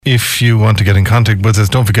if you want to get in contact with us,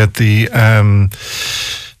 don't forget the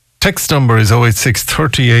text number is 086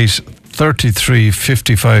 38 33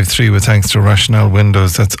 55 3 with thanks to Rationale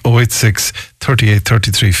Windows. That's 086 38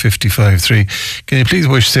 33 55 3. Can you please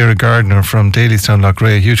wish Sarah Gardner from Dalystown,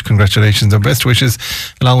 Loughrea huge congratulations and best wishes,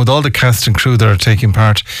 along with all the cast and crew that are taking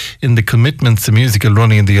part in the Commitments, the musical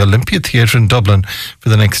running in the Olympia Theatre in Dublin for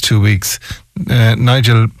the next 2 weeks.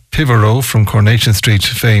 Nigel Pivereau from Coronation Street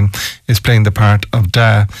fame is playing the part of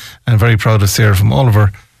Da, and very proud of Sarah from all of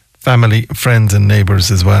her family, friends and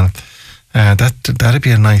neighbours as well. That'd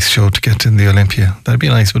be a nice show to get in the Olympia. That'd be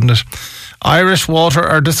nice, wouldn't it? Irish Water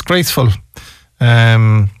are disgraceful.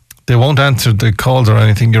 They won't answer the calls or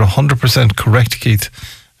anything. You're 100% correct, Keith.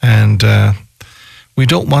 And we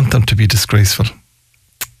don't want them to be disgraceful.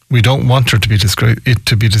 We don't want it to be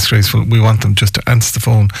disgraceful. We want them just to answer the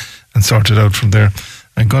phone and sort it out from there.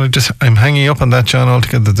 I'm hanging up on that, John,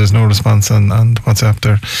 altogether. There's no response on WhatsApp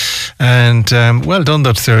there. And well done,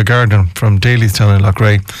 that Sarah Gardner from Dalystown in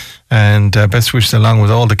Loughrea. And best wishes along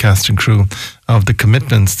with all the cast and crew of the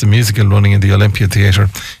Commitments, the musical running in the Olympia Theatre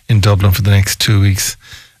in Dublin for the next 2 weeks.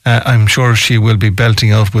 I'm sure she will be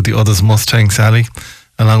belting out with the Others Mustang Sally,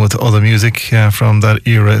 along with other music from that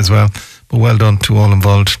era as well. But well done to all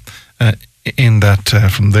involved in that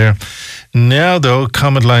from there. Now, though,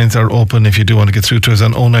 comment lines are open if you do want to get through to us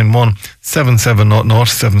on 091 7700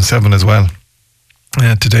 77 as well.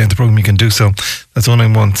 Today in the programme you can do so. That's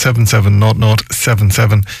 091 7700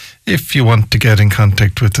 77 if you want to get in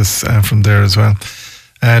contact with us from there as well.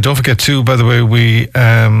 Don't forget too, by the way, we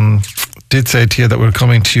did say to you that we're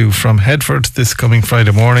coming to you from Headford this coming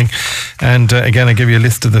Friday morning. And again, I give you a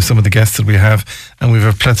list of some of the guests that we have, and we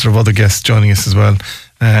have a plethora of other guests joining us as well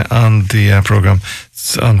on the programme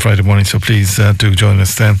on Friday morning. So please do join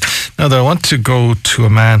us then. Now, though, I want to go to a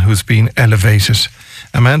man who's been elevated.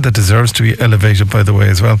 A man that deserves to be elevated, by the way,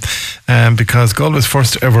 as well, because Galway's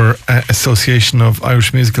first ever Association of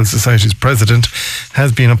Irish Musical Societies president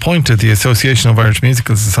has been appointed. The Association of Irish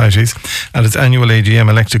Musical Societies, at its annual AGM,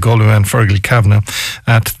 elected Galway man Fergal Kavanagh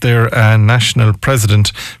at their national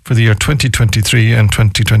president for the year 2023 and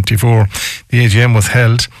 2024. The AGM was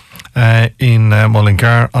held in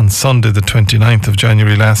Mullingar on Sunday the 29th of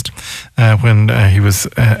January last when he was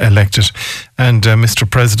elected. And Mr.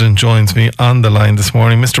 President joins me on the line this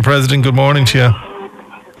morning. Mr. President, good morning to you.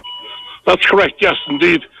 That's correct, yes,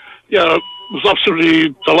 indeed. Yeah, I was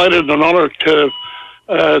absolutely delighted and honoured to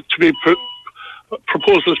be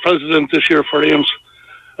proposed as president this year for AIMS.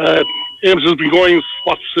 AIMS has been going,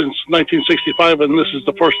 since 1965, and this is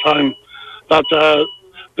the first time that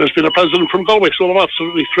there's been a president from Galway, so I'm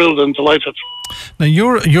absolutely thrilled and delighted. Now,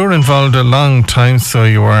 you're involved a long time, so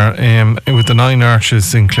you are, with the Nine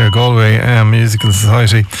Arches in Clare Galway Musical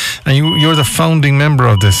Society, and you're the founding member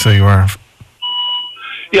of this, so you are.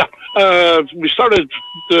 Yeah, we started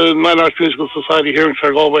the Nine Arches Musical Society here in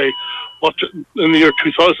Clare Galway in the year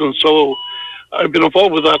 2000, so I've been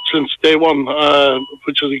involved with that since day one,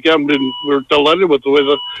 which has again we're delighted with the way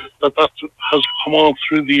that has come on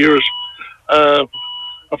through the years.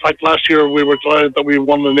 In fact, last year we were delighted that we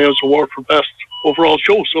won the Nails Award for Best Overall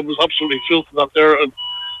Show, so I was absolutely thrilled for that there. And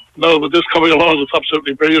now with this coming along, it's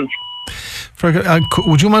absolutely brilliant.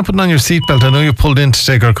 Would you mind putting on your seatbelt? I know you pulled in to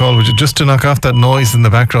take our call. Would you just to knock off that noise in the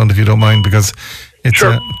background, if you don't mind, because it's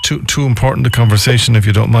sure. Too important a conversation, if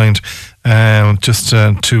you don't mind, just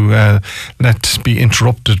to not be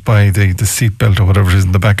interrupted by the seatbelt or whatever it is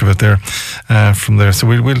in the back of it there, from there. So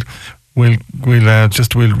we'll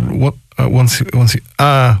once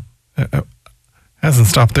hasn't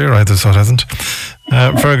stopped there either, so it hasn't.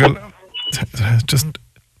 Fergal, just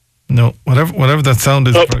no, whatever that sound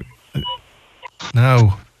is.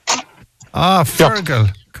 Now,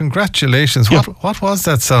 Fergal, congratulations. What was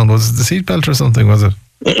that sound? Was it the seatbelt or something? Was it?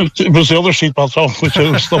 It was the other seatbelt sound, which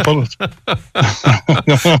I was stuck on it.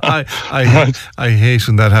 I hate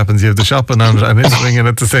when that happens. You have the shopping on it and it's ringing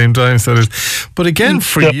at the same time. But again,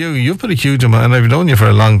 for you, you've put a huge amount, and I've known you for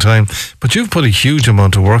a long time, but you've put a huge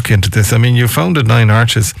amount of work into this. I mean, you founded Nine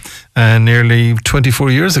Arches nearly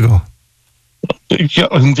 24 years ago. Yeah,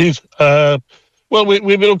 indeed. Well,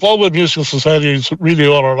 we've been involved with musical societies really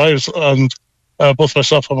all our lives, and both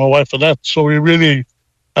myself and my wife Annette. So we really,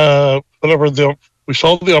 we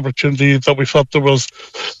saw the opportunity that we felt there was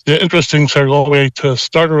the interesting Galway to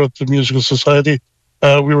start with the musical society.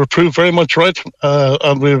 We were proved very much right,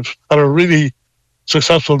 and we've had a really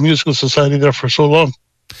successful musical society there for so long.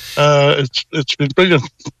 It's been brilliant.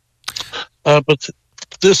 But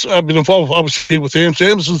this, I've been involved obviously with AIMS.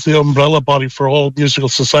 AIMS is the umbrella body for all musical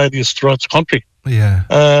societies throughout the country. Yeah.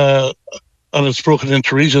 And it's broken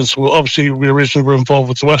into regions. Well, obviously, we originally were involved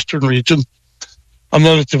with the Western region. And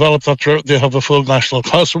then it developed that they have a full national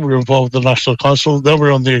council. We were involved in the national council. Then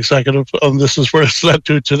we're on the executive, and this is where it's led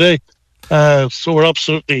to today. So we're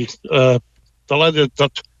absolutely delighted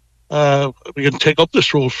that we can take up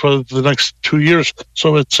this role for the next 2 years.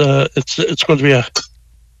 So it's going to be a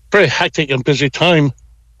very hectic and busy time,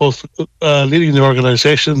 both leading the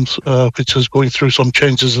organisation, which is going through some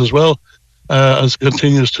changes as well, as it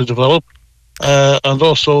continues to develop, and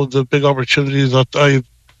also the big opportunity that I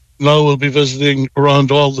now will be visiting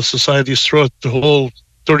around all the societies throughout the whole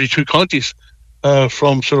 32 counties,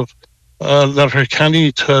 from sort of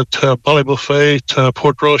Letterkenny to Ballybofey to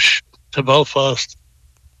Portrush to Belfast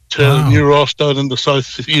to New Ross down in the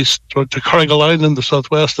southeast to Carrigaline in the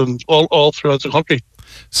southwest, and all throughout the country.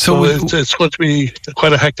 So it's going to be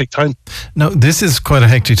quite a hectic time. Now, this is quite a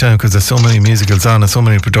hectic time because there's so many musicals on and so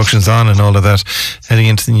many productions on and all of that heading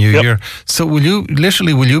into the new year. So will you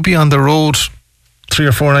be on the road 3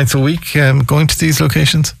 or 4 nights a week going to these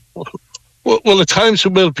locations? Well, at times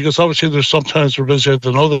it will, because obviously there's sometimes we're busier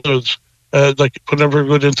than others. Like whenever we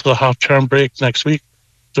go into the half-term break next week,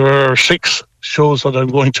 there are 6 shows that I'm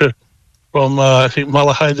going to. From I think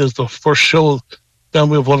Malahide is the first show. Then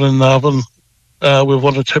we've one in Navan, we've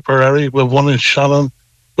one in Tipperary, we've one in Shannon,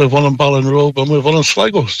 we've one in Ballinrobe, and we've one in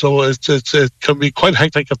Sligo. So it can be quite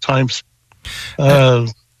hectic at times.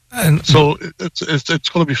 And so it's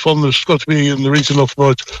going to be fun. There's going to be in the region of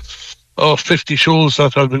about 50 shows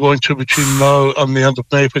that I'll be going to between now and the end of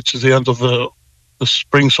May, which is the end of the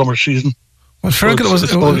spring-summer season. Well, Fergal,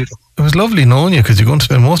 it was lovely knowing you, because you're going to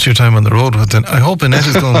spend most of your time on the road with it. I hope Annette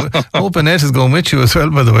is going with you as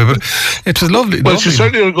well, by the way. But it was lovely. Well, she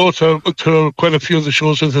certainly will go to quite a few of the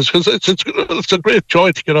shows with us, because it's a great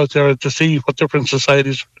joy to get out there and to see what different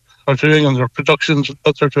societies are doing and their productions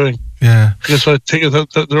that they're doing. Yeah. Because I think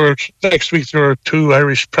that next week there are 2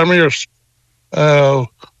 Irish premieres,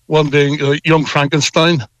 one being Young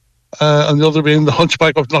Frankenstein, and the other being The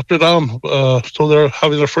Hunchback of Notre Dame. So they're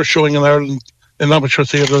having their first showing in Ireland in amateur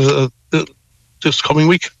theatre this coming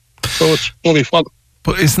week. So it's going to be fun.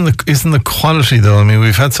 But isn't the quality, though? I mean,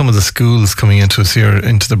 we've had some of the schools coming into us here,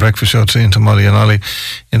 into the breakfast show, into Molly and Ollie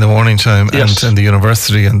in the morning time, yes, and the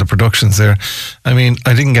university and the productions there. I mean,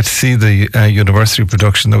 I didn't get to see the university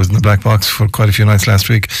production that was in the Black Box for quite a few nights last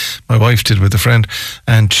week. My wife did with a friend,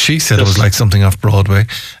 and she said it was like something off Broadway.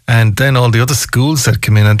 And then all the other schools that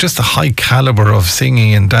come in, and just the high calibre of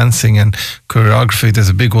singing and dancing and choreography. There's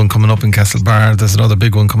a big one coming up in Castlebar. There's another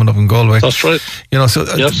big one coming up in Galway. That's right. You know, so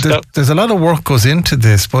there's a lot of work goes into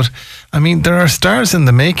this, but I mean, there are stars in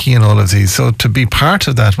the making in all of these, so to be part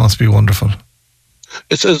of that must be wonderful.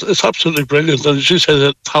 It's absolutely brilliant, and as you say,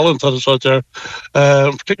 the talent that is out there,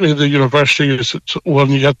 particularly the university, is when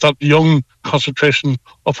you get that young concentration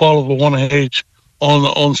of all of the one age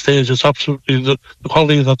on stage. It's absolutely the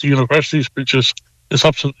quality that the universities produce is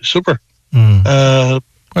absolutely super. Well,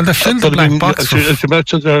 they filled the Black Box. As you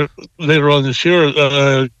mentioned there later on this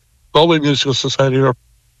year, Galway Musical Society are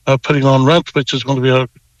putting on Rent, which is going to be a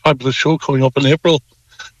fabulous show coming up in April.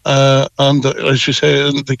 And as you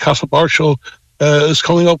say, the Castlebar show is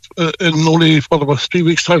coming up in only about 3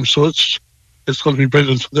 weeks' time. So it's going to be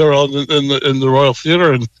brilliant. They're on in the Royal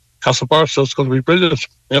Theatre in Castlebar, so it's going to be brilliant.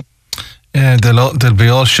 Yep. Yeah, they'll be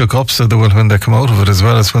all shook up, so they will when they come out of it as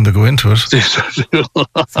well as when they go into it.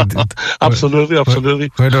 Absolutely.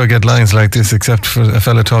 Where do I get lines like this except for a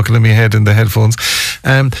fella talking in my head in the headphones?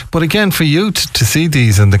 But again, for you to see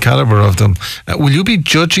these and the calibre of them, will you be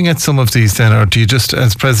judging at some of these then, or do you just,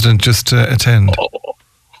 as president, just attend?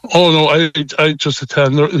 Oh no, I just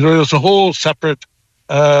attend. There is a whole separate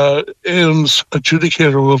AIMS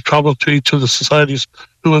adjudicator who will travel to each of the societies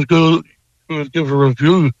who will give a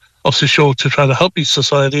review of the show to try to help each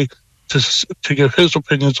society to give his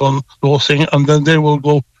opinions on the whole thing, and then they will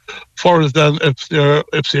go forward then if they're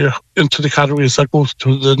into the categories that goes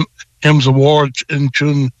to the AIMS Awards in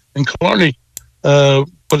June in Killarney. But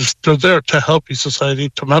they're there to help each society,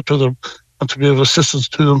 to mentor them, and to be of assistance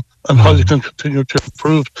to them, and how they can continue to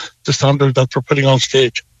improve the standard that they're putting on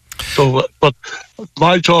stage. So, but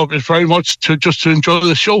my job is very much to enjoy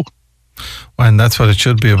the show. Well, and that's what it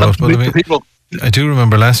should be about. But I mean, people. I do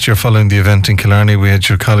remember last year following the event in Killarney, we had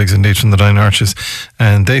your colleagues indeed from the Nine Arches,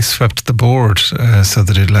 and they swept the board, so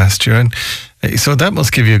they did last year. And so that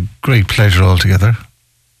must give you great pleasure altogether.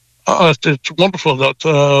 It's wonderful that,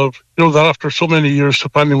 that after so many years to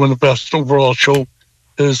finally win the best overall show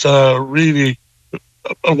is really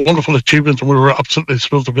a wonderful achievement, and we were absolutely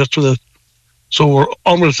thrilled to bits with it. So we're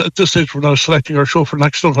almost at this stage, we're now selecting our show for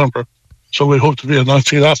next November. So we hope to be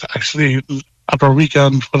announcing that actually at our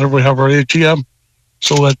weekend whenever we have our AGM.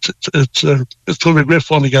 So it's going to be great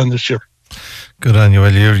fun again this year. Good on you.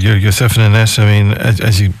 Well, you're yourself and Annette. I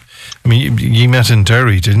mean, you met in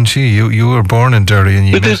Derry, didn't you? You were born in Derry, and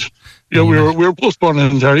you did. Yeah, we were both born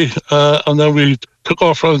in Derry, and then we took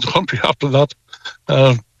off around the country after that.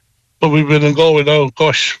 But we've been in Galway now,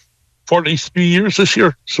 43 years this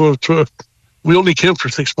year. So we only came for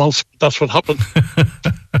 6 months. That's what happened.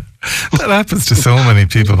 That happens to so many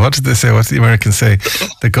people. What did they say? What did the Americans say?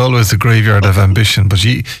 The Galway is a graveyard of ambition. But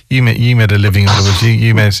you made a living out of it.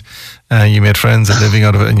 You made friends a living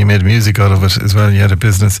out of it, and you made music out of it as well. You had a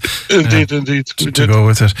business. Indeed. To go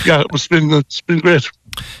with it. Yeah, it's been great.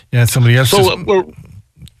 Yeah, somebody else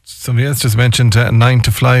just mentioned 9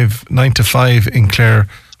 to 5 in Clare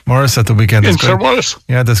Morris at the weekend. In Clare Morris.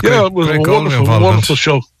 Yeah, there's great, it was great a wonderful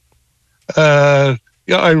show. Yeah,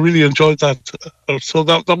 I really enjoyed that. So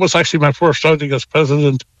that was actually my first outing as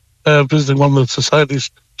president, visiting one of the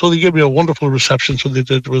societies. So they gave me a wonderful reception. So they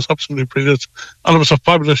did. It was absolutely brilliant, and it was a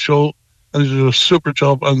fabulous show. And they did a super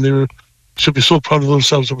job, and they should be so proud of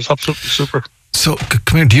themselves. It was absolutely super. So,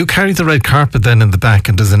 come here, do you carry the red carpet then in the back,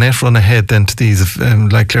 and does Annette run ahead then to these,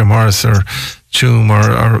 like Clare Morris or Tuam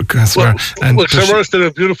or Castlebar? Well, Clare Morris did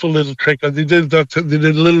a beautiful little trick, and they did a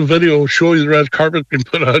little video showing the red carpet being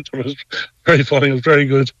put out. It was very funny, it was very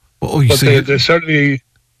good. They certainly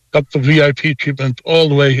got the VIP treatment all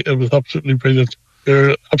the way. It was absolutely brilliant.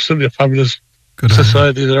 They're absolutely a fabulous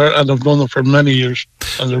society there, and I've known them for many years,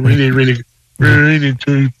 and they're really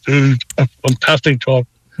do a fantastic job.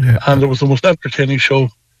 Yeah. And it was the most entertaining show,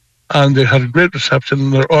 and they had a great reception.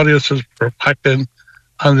 Their audiences were packed in,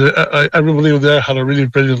 and everybody there had a really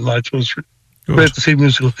brilliant night. It was great to see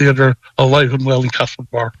musical theatre alive and well in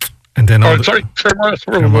Castlebar. And then Clare Morris.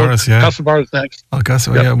 Clare Morris, yeah. Castlebar is next. Oh,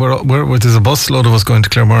 Castlebar, yeah. There's a bus load of us going to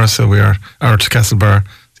Clare Morris, so we are, or to Castlebar.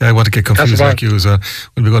 Yeah, I want to get confused Castlebar. Like you as well.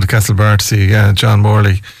 We'll be going to Castlebar to see John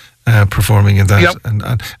Morley performing in that. Yep. And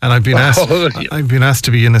I've been asked. I've been asked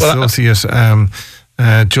to be an associate.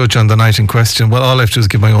 Judge on the night in question. Well, all I have to do is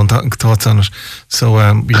give my own thoughts on it. So,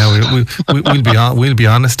 we'll be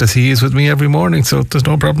honest as he is with me every morning. So there's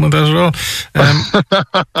no problem with that at all.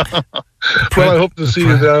 Well, I hope to see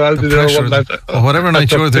you there. I'll be there one night. Whatever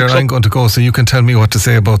night you're there, I'm going to go. So you can tell me what to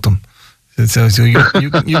say about them. So you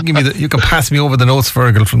can give me you can pass me over the notes,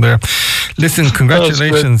 Fergal, from there. Listen,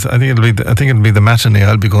 congratulations. I think it'll be the matinee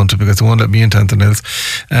I'll be going to, because it won't let me into anything else.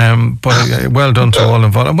 But well done to all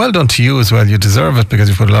involved, and well done to you as well. You deserve it, because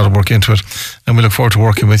you put a lot of work into it, and we look forward to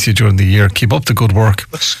working with you during the year. Keep up the good work,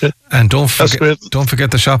 and don't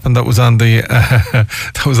forget the shopping that was on the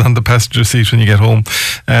passenger seat when you get home.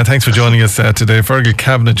 Thanks for joining us today, Fergal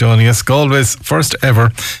Kavanagh, joining us, Galway's first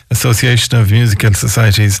ever Association of Musical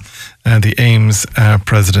Societies, the AIMS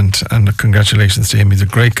president, and congratulations to him. He's a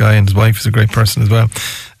great guy, and his wife is a great person as well,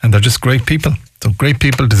 and they're just great people. So great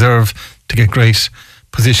people deserve to get great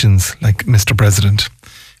positions like Mr. President.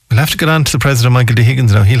 We'll have to get on to the President, Michael D.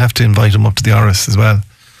 Higgins, now. He'll have to invite him up to the Áras as well.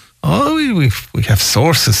 Oh, we have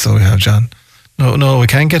sources, so we have, John. No, we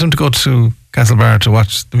can't get him to go to Castlebar to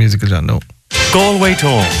watch the musical, John, no. Galway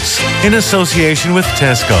Tones, in association with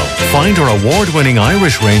Tesco. Find our award-winning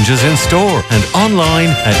Irish ranges in store and online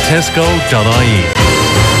at tesco.ie.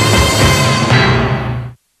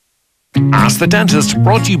 Ask the Dentist,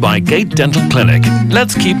 brought to you by Gate Dental Clinic.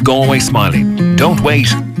 Let's keep Galway smiling. Don't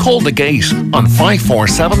wait. Call the Gate on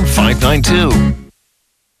 547 592.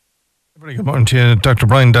 Very good morning to you. Dr.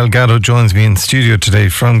 Brian Delgado joins me in studio today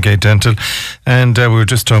from Gate Dental, and we were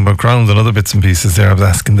just talking about crowns and other bits and pieces there. I was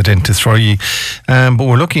asking the dentist for you, but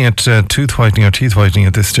we're looking at tooth whitening or teeth whitening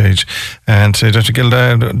at this stage. And Dr.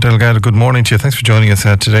 Delgado, good morning to you. Thanks for joining us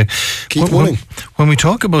today. Good morning. When we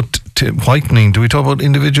talk about whitening, do we talk about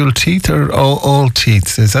individual teeth or all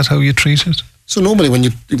teeth? Is that how you treat it? So normally when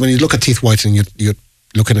you look at teeth whitening, you're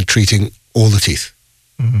looking at treating all the teeth.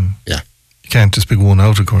 Mm-hmm. Yeah. You can't just pick one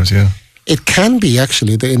out, of course, yeah. It can be,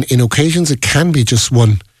 actually. In occasions, it can be just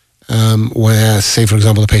one, where, say, for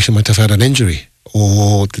example, the patient might have had an injury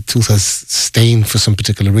or the tooth has stained for some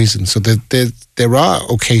particular reason. So there are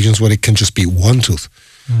occasions where it can just be one tooth.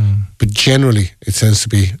 But generally, it tends to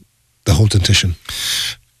be the whole dentition.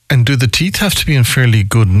 And do the teeth have to be in fairly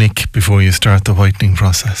good nick before you start the whitening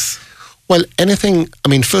process? Well,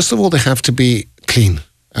 first of all, they have to be clean.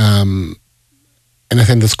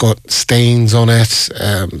 Anything that's got stains on it,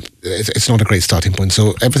 it's not a great starting point.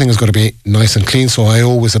 So everything has got to be nice and clean. So I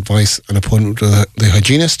always advise an appointment with the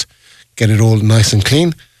hygienist, get it all nice and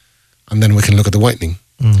clean, and then we can look at the whitening.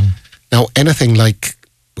 Now, anything like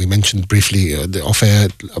we mentioned briefly off air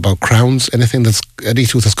about crowns, any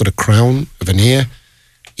tooth that's got a crown, a veneer,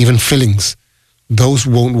 even fillings, those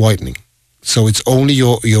won't whitening. So it's only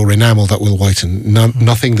your enamel that will whiten,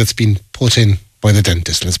 nothing that's been put in by the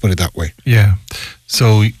dentist. Let's put it that way. Yeah.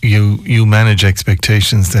 So you manage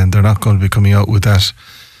expectations then. They're not going to be coming out with that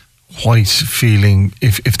white feeling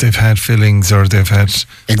if they've had fillings or they've had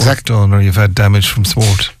work done or you've had damage from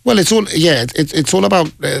sport. Well, it's all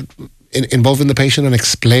about involving the patient and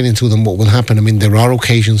explaining to them what will happen. I mean, there are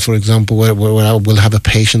occasions, for example, where I will have a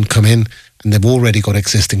patient come in and they've already got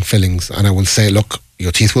existing fillings, and I will say, look,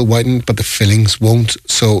 your teeth will whiten, but the fillings won't.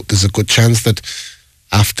 So there's a good chance that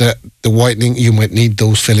after the whitening, you might need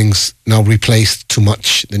those fillings now replaced to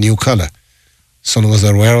match the new colour. So long as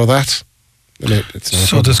they're aware of that, it's not a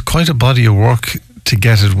problem. There's quite a body of work to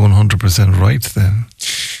get it 100% right then.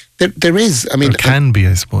 There is. I mean, there can be,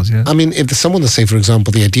 I suppose, yeah. I mean, if there's someone that, say, for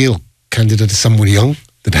example, the ideal candidate is someone young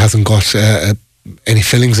that hasn't got any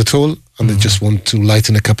fillings at all and they just want to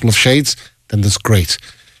lighten a couple of shades, then that's great.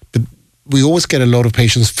 But we always get a lot of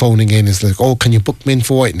patients phoning in, is like, oh, can you book me in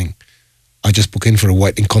for whitening? I just book in for a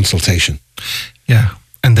whitening consultation. Yeah,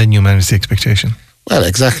 and then you manage the expectation. Well,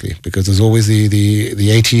 exactly, because there's always the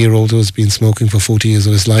 80-year-old who has been smoking for 40 years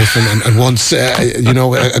of his life and wants,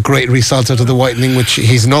 a great result out of the whitening, which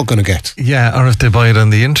he's not going to get. Yeah, or if they buy it on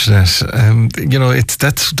the internet,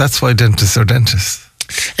 that's why dentists are dentists.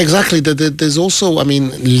 Exactly. There's also, I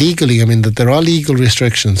mean, legally, I mean, that there are legal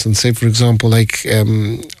restrictions, and say, for example, like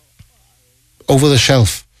over the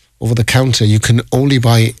shelf, over the counter, you can only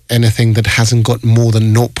buy anything that hasn't got more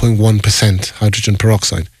than 0.1% hydrogen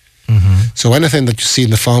peroxide. Mm-hmm. So anything that you see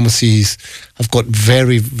in the pharmacies have got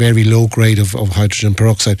very, very low grade of hydrogen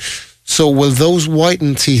peroxide. So will those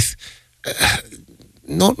whiten teeth?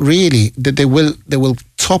 Not really. They will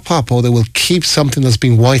top up, or they will keep something that's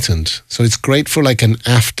been whitened. So it's great for like an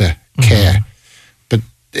after care, but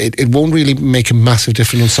it won't really make a massive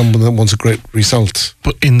difference on someone that wants a great result.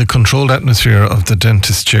 But in the controlled atmosphere of the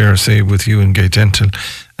dentist chair, say with you in Gate Dental,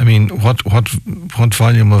 I mean, what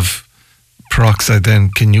volume of peroxide then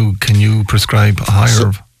can you prescribe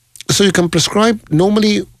higher? So you can prescribe,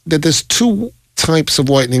 normally there's two types of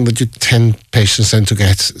whitening that patients tend to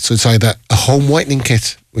get. So it's either a home whitening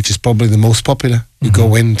kit, which is probably the most popular. You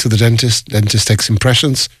go in to the dentist takes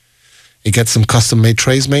impressions, you get some custom made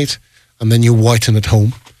trays made, and then you whiten at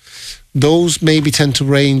home. Those maybe tend to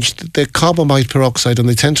range, they're carbamide peroxide, and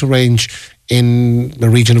they tend to range in the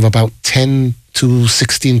region of about 10 to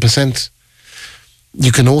 16%.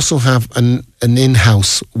 You can also have an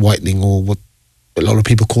in-house whitening, or what a lot of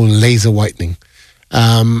people call laser whitening.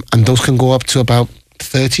 And those can go up to about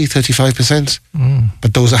 30-35%.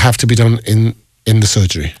 But those have to be done in the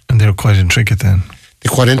surgery. And they're quite intricate then?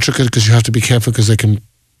 They're quite intricate because you have to be careful, because that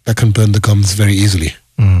can burn the gums very easily.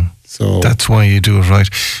 So that's why you do it right.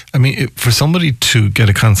 I mean, for somebody to get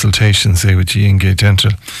a consultation, say with you in Gate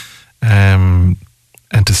Dental, and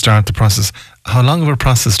to start the process, how long of a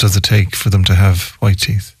process does it take for them to have white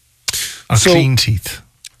teeth or clean teeth?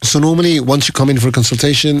 So normally, once you come in for a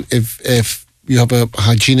consultation, if you have a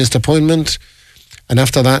hygienist appointment, and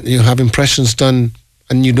after that you have impressions done,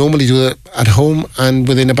 and you normally do it at home, and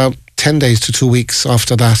within about 10 days to 2 weeks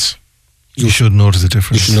after that, you should notice a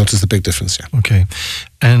difference. You should notice the big difference, yeah. Okay.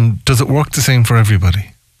 And does it work the same for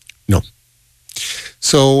everybody? No.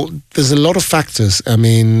 So there's a lot of factors. I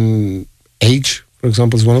mean, age, for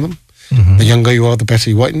example, is one of them. The younger you are, the better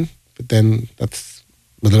you whiten. But then that's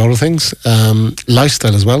with a lot of things.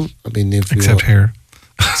 Lifestyle as well. I mean, except hair.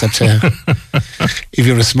 Except hair. If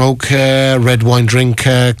you're a smoker, red wine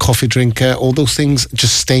drinker, coffee drinker, all those things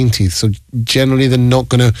just stain teeth. So generally, you're not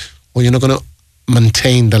going to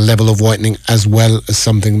maintain the level of whitening as well as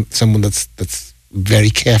someone that's very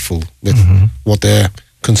careful with what they're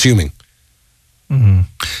consuming.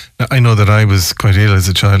 Now, I know that I was quite ill as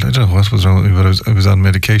a child. I don't know what was wrong with me, but I was on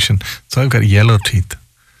medication. So I've got yellow teeth.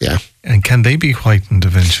 Yeah. And can they be whitened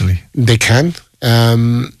eventually? They can.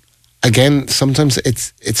 Again, sometimes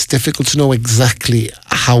it's difficult to know exactly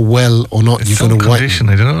how well or not you're going to whiten.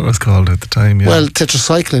 I don't know what it was called at the time. Yeah. Well,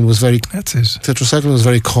 tetracycline was very. That's it. Tetracycline was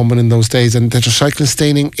very common in those days, and tetracycline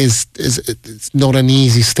staining is it's not an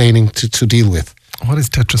easy staining to deal with. What is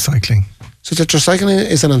tetracycline? So tetracycline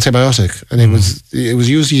is an antibiotic, and it was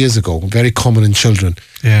used years ago, very common in children.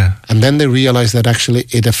 Yeah. And then they realised that actually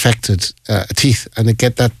it affected teeth, and they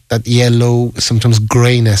get that yellow, sometimes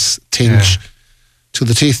greyness tinge to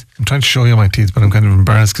the teeth. I'm trying to show you my teeth, but I'm kind of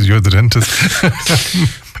embarrassed because you're the dentist.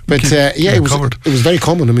 But it was very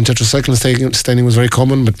common. I mean, tetracycline staining was very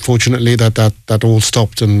common, but fortunately that all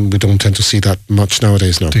stopped, and we don't tend to see that much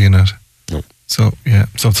nowadays. No. Do you not? No. So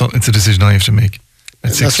it's a decision I have to make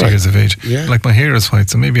at 60 years of age. Yeah. Like, my hair is white,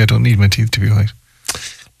 so maybe I don't need my teeth to be white.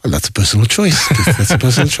 Well, that's a personal choice. That's a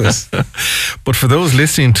personal choice. But for those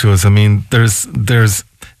listening to us, I mean, there's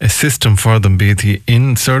a system for them, be it the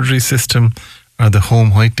in-surgery system are the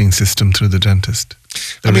home whitening system through the dentist.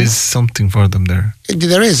 There is something for them there.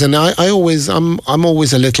 There is, and I'm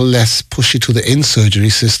always a little less pushy to the in-surgery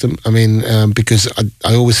system. I mean, because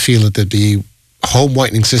I always feel that the home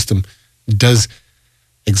whitening system does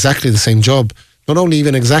exactly the same job. Not only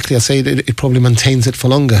even exactly, I say it probably maintains it for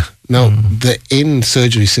longer. Now, the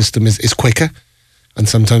in-surgery system is quicker, and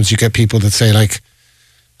sometimes you get people that say, like,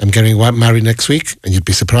 I'm getting married next week, and you'd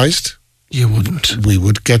be surprised. You wouldn't. We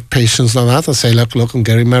would get patients like that. I'll say, look, I'm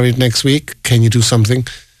getting married next week. Can you do something?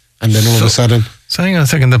 And then all of a sudden... So hang on a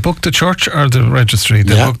second. They book the church or the registry.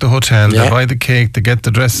 They book the hotel. They buy the cake. They get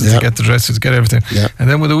the dresses. They get the dresses. Get everything. Yeah. And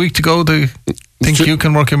then with a week to go, they think you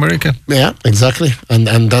can work a miracle. Yeah, exactly.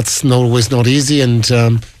 And that's always not easy. And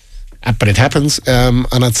but it happens.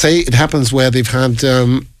 And I'd say it happens where they've had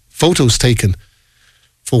photos taken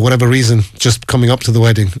for whatever reason, just coming up to the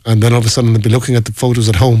wedding. And then all of a sudden they'll be looking at the photos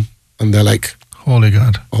at home. And they're like, Holy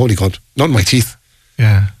God, not my teeth.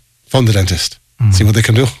 Yeah. Phone the dentist. See what they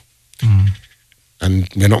can do. And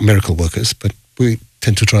we're not miracle workers, but we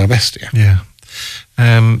tend to try our best. Yeah.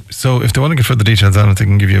 So if they want to get further details on it, they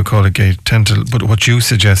can give you a call at Gate Dental. But what you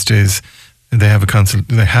suggest is they have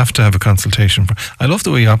to have a consultation. I love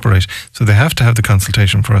the way you operate. So they have to have the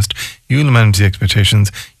consultation first. You'll manage the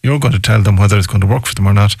expectations. You're going to tell them whether it's going to work for them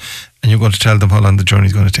or not, and you're going to tell them how long the journey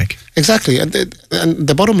is going to take. Exactly. And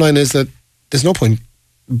the bottom line is that there's no point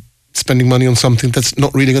spending money on something that's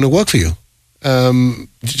not really going to work for you.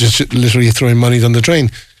 Just literally throwing money down the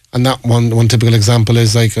drain. And that one typical example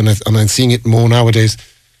is like, and I'm seeing it more nowadays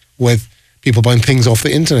with people buying things off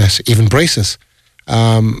the internet, even braces.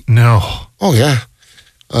 No. Oh, yeah.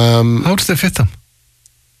 How does they fit them?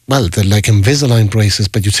 Well, they're like Invisalign braces,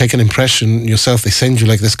 but you take an impression yourself. They send you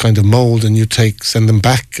like this kind of mold, and you send them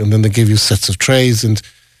back, and then they give you sets of trays, and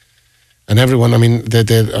everyone. I mean,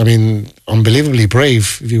 they're unbelievably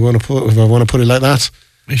brave. If I want to put it like that.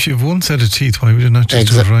 If you have one set of teeth, why would you not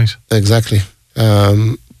just do it right? Exactly.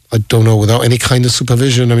 I don't know, without any kind of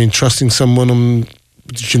supervision. I mean, trusting someone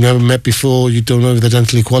that you never met before, you don't know if they're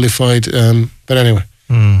dentally qualified. But anyway,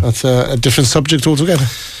 that's a different subject altogether.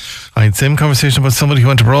 I had the same conversation about somebody who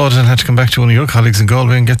went abroad and had to come back to one of your colleagues in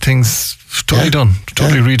Galway and get things totally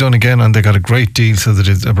redone again, and they got a great deal so that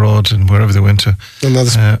it's abroad and wherever they went to. And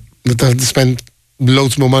they have to spend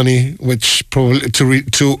loads more money, which probably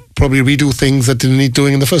to redo things that didn't need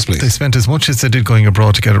doing in the first place. They spent as much as they did going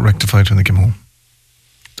abroad to get it rectified when they came home,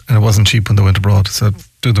 and it wasn't cheap when they went abroad. So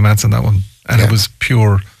do the maths on that one, and it was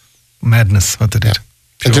pure madness what they did.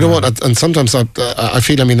 And do you know what? And sometimes I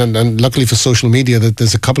feel, I mean, and luckily for social media, that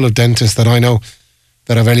there's a couple of dentists that I know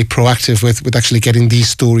that are very proactive with actually getting these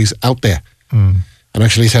stories out there and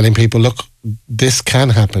actually telling people, look, this can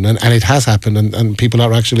happen, and it has happened, and people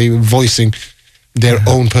are actually voicing their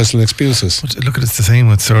own personal experiences. But look, it's the same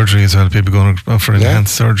with surgery as well. People going for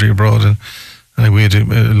enhanced surgery abroad, and we had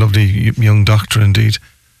a lovely young doctor indeed,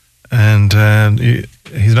 and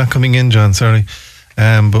he's not coming in, John, sorry.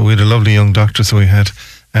 But we had a lovely young doctor, so we had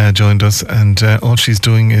joined us, and all she's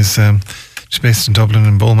doing is she's based in Dublin,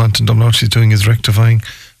 in Beaumont in Dublin. All she's doing is rectifying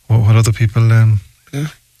what other people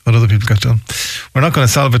got done. We're not going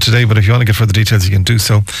to solve it today, but if you want to get further details, you can do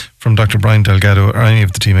so from Dr. Brian Delgado or any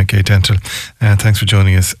of the team at Gate Dental. Thanks for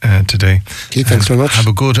joining us today. Okay, thanks very much. Have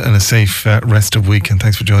a good and a safe rest of week, and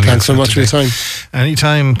thanks for joining us. Thanks so much for your time.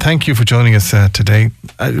 Anytime. Thank you for joining us today.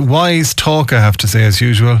 Wise talk, I have to say, as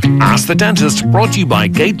usual. Ask the Dentist, brought to you by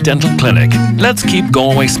Gate Dental Clinic. Let's keep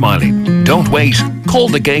Galway smiling. Don't wait. Call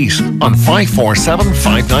the Gate on 547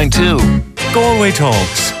 592. Galway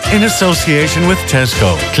Talks, in association with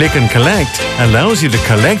Tesco. Click and Collect allows you to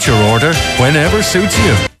collect your order whenever suits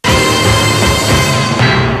you.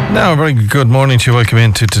 Now, a very good morning to you. Welcome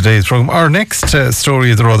into today's program. Our next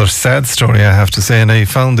story is a rather sad story, I have to say, and we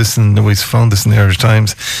found this in the Irish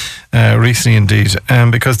Times recently, indeed,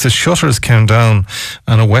 because the shutters came down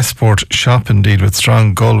on a Westport shop, indeed, with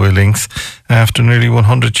strong Galway links after nearly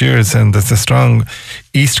 100 years, and there's a strong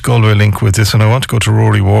East Galway link with this one. I want to go to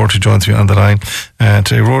Rory Ward, who joins me on the line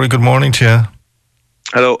today. Rory, good morning to you.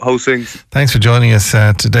 Hello, how's things? Thanks for joining us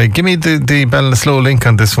today. Give me the Ballinasloe link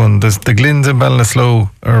on this one. There's the Glynns in Ballinasloe.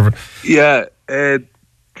 Yeah,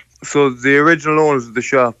 so the original owners of the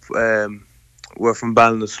shop were from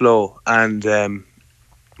Ballinasloe, and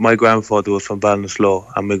my grandfather was from Ballinasloe,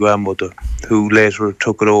 and my grandmother, who later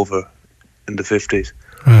took it over in the 50s.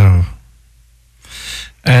 Oh.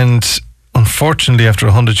 And unfortunately, after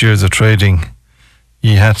 100 years of trading,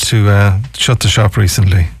 you had to shut the shop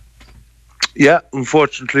recently. Yeah,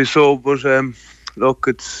 unfortunately so, but look,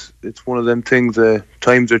 it's one of them things.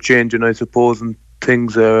 Times are changing, I suppose, and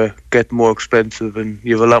things are getting more expensive, and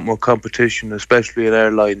you have a lot more competition, especially in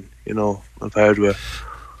our line. of hardware.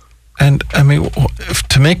 And I mean,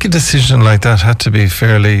 to make a decision like that had to be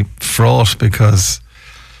fairly fraught, because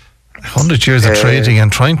 100 years of trading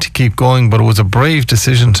and trying to keep going, but it was a brave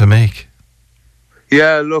decision to make.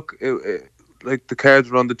 Yeah, look, like the cards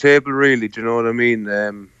were on the table, really. Do you know what I mean?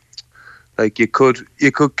 Like you could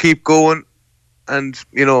keep going, and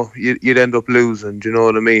you'd end up losing. Do you know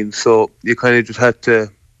what I mean? So you kind of just had to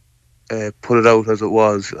put it out as it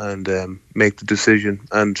was and make the decision.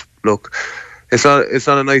 And look, it's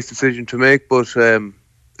not a nice decision to make, but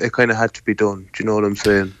it kind of had to be done. Do you know what I'm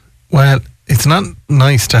saying? Well, it's not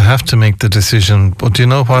nice to have to make the decision, but do you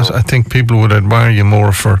know what? I think people would admire you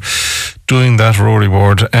more for doing that, Rory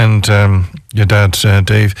Ward, and your dad,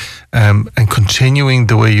 Dave, and continuing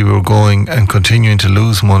the way you were going and continuing to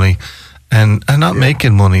lose money and not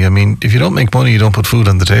making money. I mean, if you don't make money, you don't put food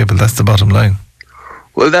on the table. That's the bottom line.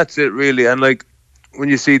 Well, that's it, really. And like when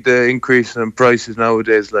you see the increase in prices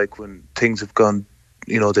nowadays, like when things have gone,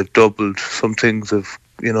 they've doubled, some things have,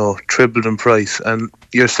 tripled in price, and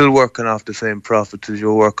you're still working off the same profits as you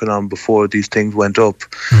were working on before these things went up.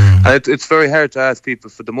 And it's very hard to ask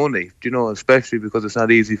people for the money, especially because it's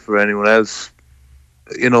not easy for anyone else,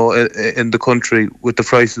 in the country with the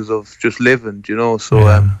prices of just living,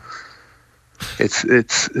 so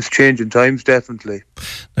it's changing times, definitely.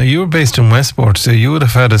 Now, you were based in Westport, so you would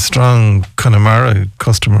have had a strong Connemara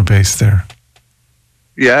customer base there.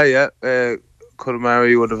 Yeah.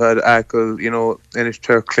 Connemara would have had Achill,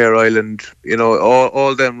 Innisturk, Clare Island,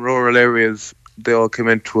 all them rural areas. They all came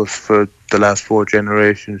into us for the last 4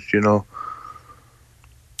 generations,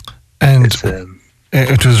 And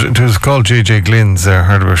it was called JJ Glynn's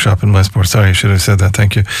hardware shop in Westport. Sorry, I should have said that.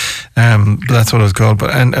 Thank you. That's what it was called.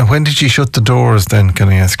 But and when did you shut the doors then? Can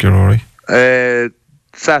I ask you, Rory?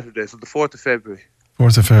 Saturday, so the 4th of February.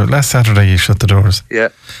 4th of February. Last Saturday you shut the doors. Yeah.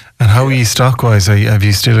 And how are you stock wise? Have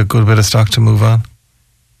you still a good bit of stock to move on?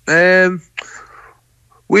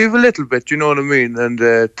 We have a little bit, you know what I mean, and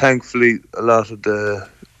thankfully a lot of the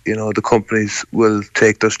the companies will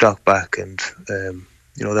take their stock back, and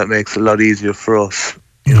that makes it a lot easier for us,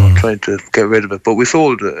 trying to get rid of it. But we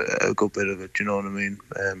sold a good bit of it, you know what I mean.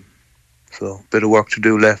 So a bit of work to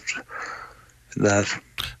do left in that.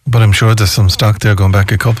 But I'm sure there's some stock there going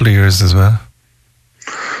back a couple of years as well.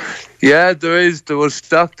 Yeah, there is. There was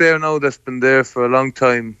stock there now that's been there for a long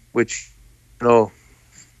time, which, you're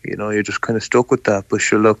just kind of stuck with that. But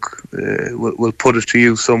sure, look, we'll put it to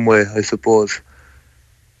use some way, I suppose.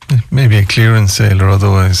 Maybe a clearance sale or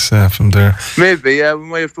otherwise from there. Maybe, yeah. We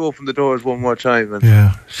might have to open the doors one more time and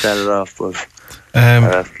sell it off. But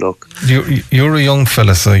look, you're a young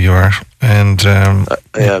fella, so you are, and I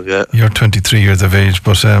have, yeah. You're 23 years of age,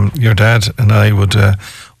 but your dad and I would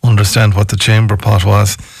understand what the chamber pot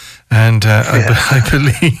was. And I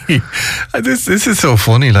believe this is so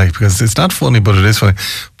funny, like, because it's not funny, but it is funny.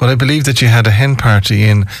 But I believe that you had a hen party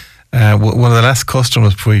in one of the last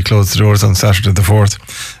customers before you closed the doors on Saturday the 4th.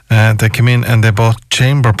 They came in and they bought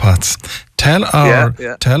chamber pots. Tell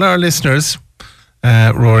our listeners,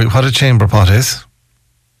 Rory, what a chamber pot is.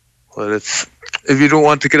 Well, it's if you don't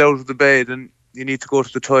want to get out of the bed and you need to go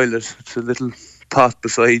to the toilet, it's a little pot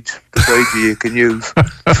beside you can use.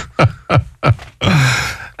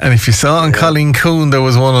 And if you saw on Colleen Coon, there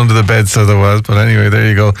was one under the bed, so there was. But anyway, there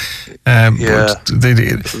you go.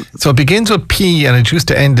 So it begins with P and it used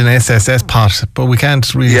to end in SSS pot, but we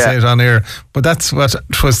can't really say it on air. But that's what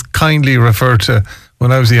it was kindly referred to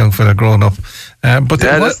when I was a young fella growing up. What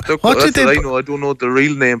did they? I know. I don't know the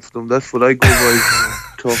real name for them. That's what I go by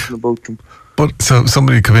talking about them. But so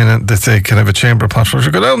somebody come in and they say, "Can I have a chamber pot?" So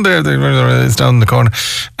go down there. It's down in the corner.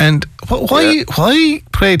 And why,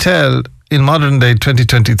 pray tell, in modern day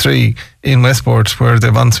 2023 in Westport, where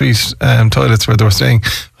they've ensuite toilets where they were staying,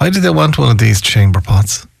 why did they want one of these chamber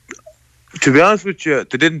pots? To be honest with you,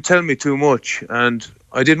 they didn't tell me too much, and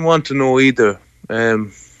I didn't want to know either.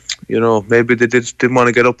 Maybe they didn't want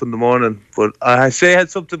to get up in the morning, but I say it had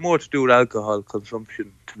something more to do with alcohol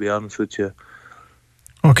consumption, to be honest with you.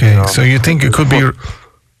 Okay, so you think it could be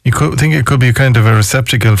a kind of a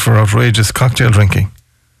receptacle for outrageous cocktail drinking?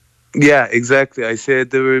 Yeah, exactly. I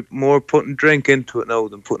said they were more putting drink into it now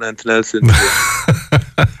than putting anything else into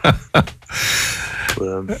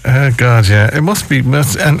it. God, yeah, it must be.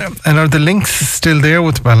 And are the links still there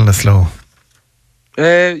with Ballinasloe?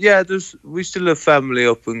 Yeah, we still have family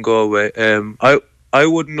up in Galway. I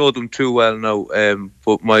wouldn't know them too well now,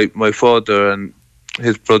 but my father and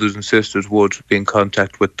his brothers and sisters would be in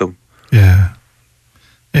contact with them. Yeah.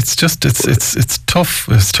 It's just it's tough.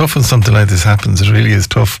 It's tough when something like this happens. It really is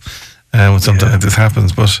tough when something like this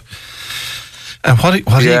happens. But And what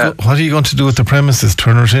are you going to do with the premises?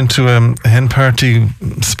 Turn it into a hen party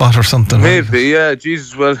spot or something? Maybe, yeah.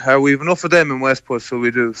 Jesus, well, we have enough of them in Westport, so we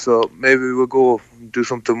do. So maybe we'll go do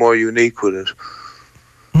something more unique with it.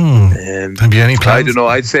 Have you any plans? I don't know.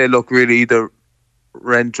 I'd say, look, really either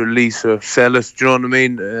rent or lease or sell it. Do you know what I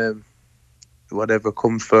mean? Whatever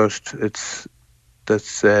comes first.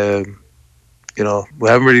 You know, we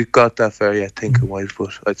haven't really got that far yet thinking wise,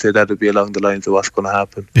 but I'd say that'd be along the lines of what's going to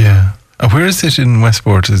happen. Yeah. Where is it in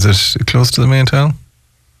Westport? Is it close to the main town?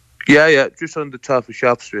 Yeah, just on the top of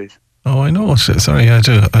Shop Street. Oh, I know. Sorry, I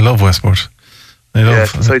do. I love Westport.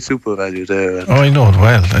 It's beside Super Value there. I know it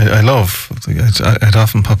well. I'd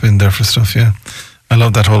often pop in there for stuff, yeah. I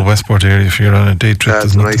love that whole Westport area. If you're on a day trip,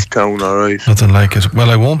 it's a nice town, alright. Nothing like it. Well,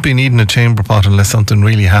 I won't be needing a chamber pot unless something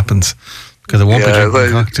really happens, because I won't be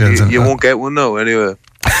drinking cocktails. You won't get one now, anyway.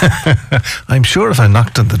 I'm sure if I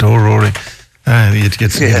knocked on the door, Rory,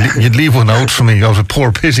 you'd leave one out for me out of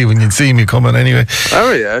poor pity when you'd see me coming anyway.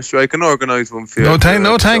 Oh yeah, sure, I can organise one for you. No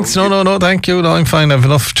thanks. No, thank you. No, I'm fine. I have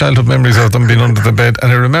enough childhood memories of them being under the bed.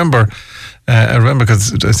 And I remember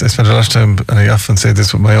because I spent a lot of time, and I often say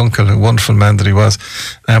this with my uncle, a wonderful man that he was,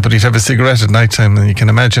 but he'd have a cigarette at night time, and you can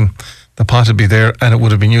imagine the pot would be there, and it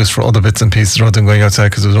would have been used for other bits and pieces rather than going outside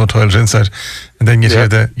because there was no toilet inside. And then you'd hear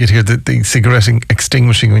the cigarette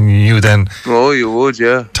extinguishing when you knew then. Oh, you would,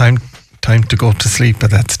 yeah. Time to go to sleep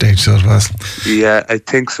at that stage, so it was. Yeah, I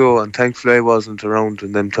think so, and thankfully I wasn't around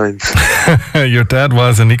in them times. Your dad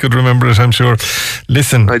was, and he could remember it, I'm sure.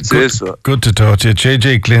 Listen, I'd say so. Good to talk to you.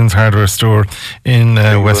 JJ Glynn's hardware store in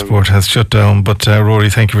Westport has shut down, but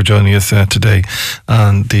Rory, thank you for joining us today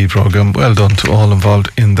on the programme. Well done to all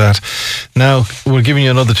involved in that. Now, we're giving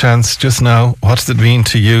you another chance just now. What does it mean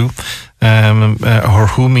to you? Or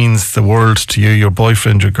who means the world to you? Your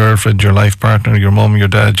boyfriend, your girlfriend, your life partner, your mum, your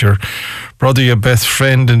dad, your brother, your best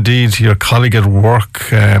friend, indeed, your colleague at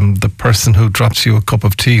work, the person who drops you a cup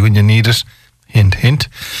of tea when you need it. Hint, hint.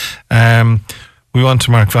 We want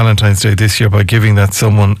to mark Valentine's Day this year by giving that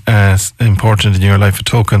someone as important in your life a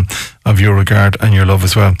token of your regard and your love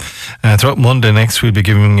as well. Throughout Monday next, we'll be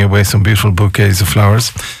giving away some beautiful bouquets of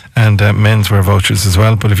flowers and menswear vouchers as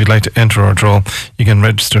well. But if you'd like to enter our draw, you can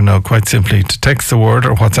register now quite simply to text the word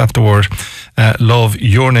or WhatsApp the word love,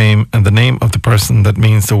 your name and the name of the person that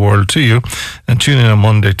means the world to you, and tune in on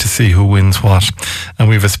Monday to see who wins what. And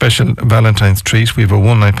we have a special Valentine's treat. We have a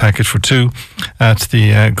one-night package for two at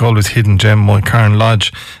the Galway's Hidden Gem, Moycarn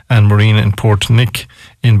Lodge and Marina in Port Nick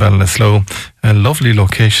in Ballinasloe. A lovely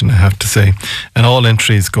location, I have to say. And all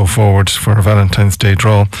entries go forward for a Valentine's Day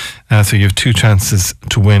draw. So you have two chances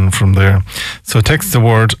to win from there. So text the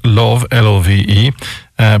word love, L-O-V-E,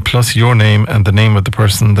 plus your name and the name of the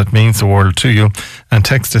person that means the world to you, and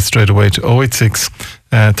text it straight away to 086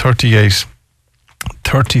 38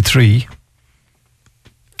 33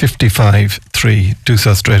 55 3. Do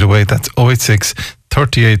so straight away. That's 086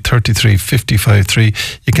 38 33 55 3.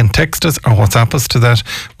 You can text us or WhatsApp us to that,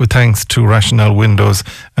 with thanks to Rationale Windows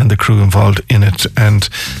and the crew involved in it. And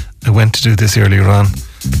I went to do this earlier on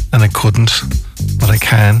and I couldn't, but I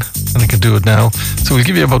can, and I can do it now. So we'll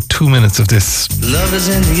give you about 2 minutes of this. Love is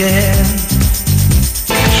in the air.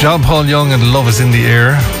 Jean-Paul Young and Love is in the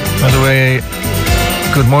Air. By the way,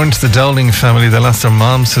 good morning to the Dowling family. They lost their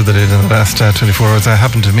mom, so they did, in the last 24 hours. I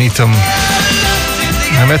happened to meet them.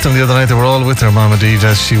 I met them the other night. They were all with their mom, indeed,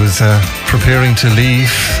 as she was preparing to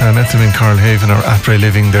leave. I met them in Carlhaven, or Après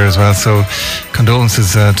Living there as well. So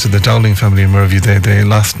condolences to the Dowling family in Merview. They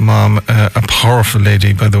lost mom, a powerful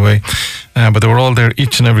lady, by the way. But they were all there,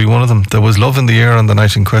 each and every one of them. There was love in the air on the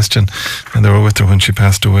night in question, and they were with her when she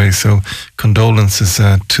passed away. So condolences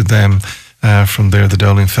to them from there, the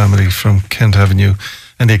Dowling family from Kent Avenue,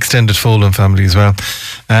 and the extended Folan family as well.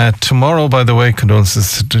 Tomorrow, by the way,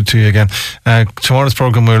 condolences to you again. Tomorrow's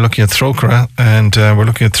programme, we're looking at Throkara, and we're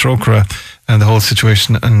looking at Throkara and the whole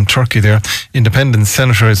situation in Turkey there. Independent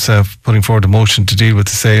senators putting forward a motion to deal with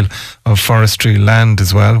the sale of forestry land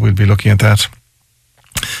as well. We'll be looking at that.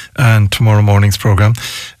 And tomorrow morning's programme,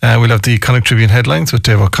 we'll have the Connacht Tribune headlines with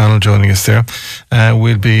Dave O'Connell joining us there.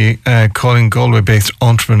 We'll be calling Galway-based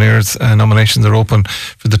entrepreneurs. Nominations are open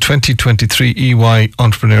for the 2023 EY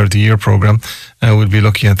Entrepreneur of the Year programme. We'll be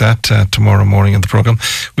looking at that tomorrow morning in the programme.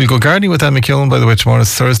 We'll go gardening with Anne McKeown, by the way. Tomorrow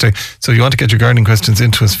is Thursday, so if you want to get your gardening questions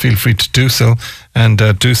into us, feel free to do so, and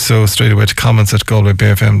do so straight away to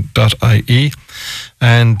comments@galwaybfm.ie.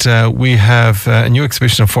 And we have a new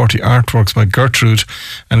exhibition of 40 artworks by Gertrude,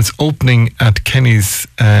 and it's opening at Kenny's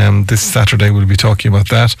this Saturday. We'll be talking about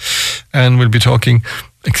that, and we'll be talking,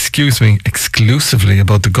 exclusively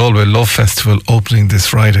about the Galway Love Festival opening this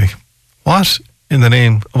Friday. What in the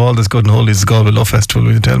name of all this good and holy is the Galway Love Festival,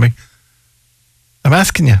 will you tell me? I'm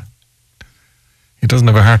asking you. He doesn't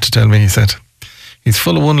have a heart to tell me, he said. He's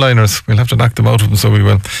full of one-liners. We'll have to knock them out of him, so we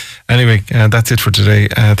will. Anyway, that's it for today.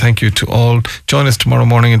 Thank you to all. Join us tomorrow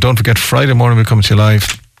morning, and don't forget, Friday morning we'll come to you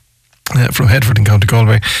live from Headford in County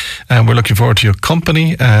Galway. And we're looking forward to your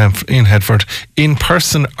company in Headford, in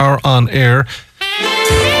person or on air.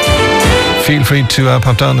 Feel free to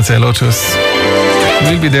pop down and say hello to us.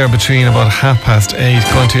 We'll be there between about 8:30,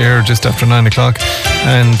 going to air just after 9 o'clock,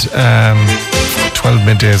 and 12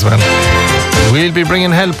 midday as well. We'll be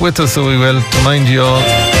bringing help with us, so we will, to mind you all.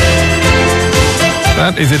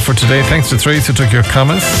 That is it for today. Thanks to Thrace who took your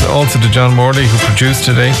comments. Also to John Morley who produced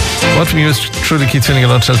today. What from yours truly, Keith Finnegan,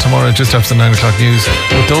 until tomorrow just after the 9 o'clock news.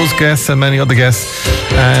 With those guests and many other guests,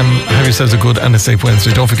 have yourselves a good and a safe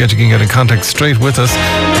Wednesday. Don't forget you can get in contact straight with us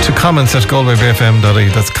to comments@galwaybfm.ie.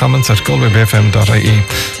 That's comments@galwaybfm.ie.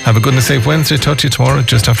 Have a good and a safe Wednesday. Talk to you tomorrow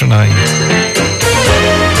just after 9.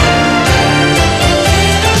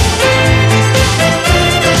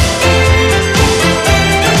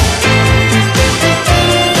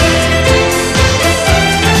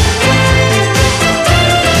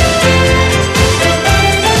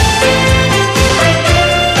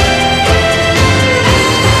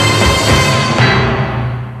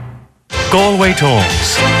 Galway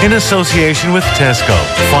Talks, in association with Tesco.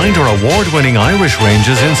 Find our award-winning Irish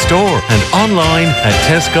ranges in store and online at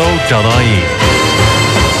tesco.ie.